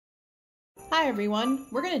Hi everyone,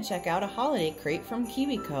 we're going to check out a holiday crate from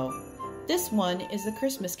KiwiCo. This one is the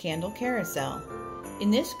Christmas Candle Carousel.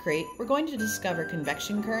 In this crate, we're going to discover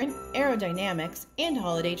convection current, aerodynamics, and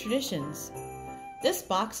holiday traditions. This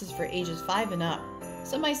box is for ages 5 and up,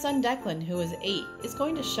 so my son Declan, who is 8, is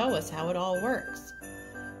going to show us how it all works.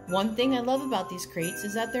 One thing I love about these crates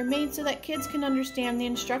is that they're made so that kids can understand the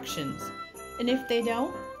instructions, and if they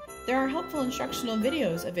don't, there are helpful instructional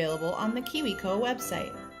videos available on the KiwiCo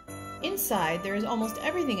website. Inside, there is almost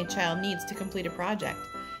everything a child needs to complete a project,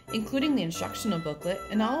 including the instructional booklet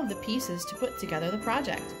and all of the pieces to put together the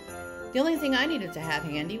project. The only thing I needed to have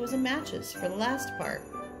handy was a matches for the last part.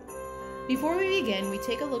 Before we begin, we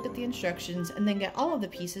take a look at the instructions and then get all of the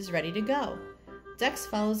pieces ready to go. Dex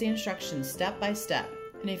follows the instructions step by step,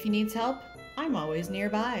 and if he needs help, I'm always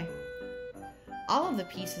nearby. All of the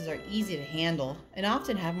pieces are easy to handle and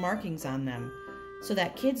often have markings on them, so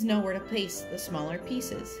that kids know where to place the smaller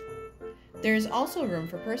pieces. There is also room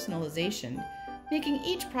for personalization, making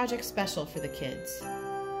each project special for the kids.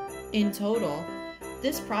 In total,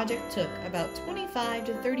 this project took about 25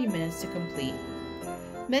 to 30 minutes to complete.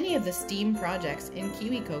 Many of the STEAM projects in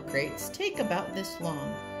KiwiCo Crates take about this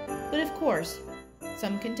long, but of course,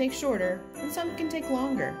 some can take shorter and some can take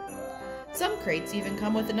longer. Some crates even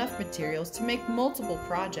come with enough materials to make multiple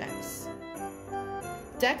projects.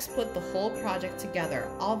 Dex put the whole project together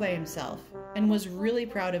all by himself and was really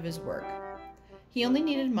proud of his work. He only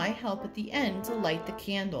needed my help at the end to light the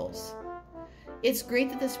candles. It's great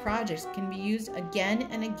that this project can be used again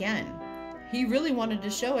and again. He really wanted to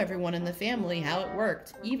show everyone in the family how it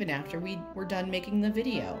worked, even after we were done making the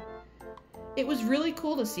video. It was really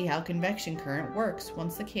cool to see how convection current works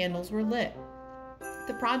once the candles were lit.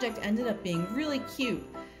 The project ended up being really cute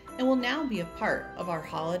and will now be a part of our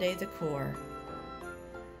holiday decor.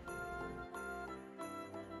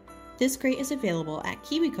 This crate is available at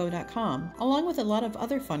KiwiCo.com, along with a lot of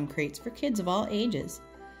other fun crates for kids of all ages.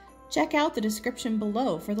 Check out the description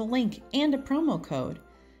below for the link and a promo code.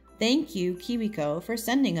 Thank you, KiwiCo, for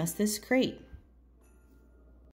sending us this crate.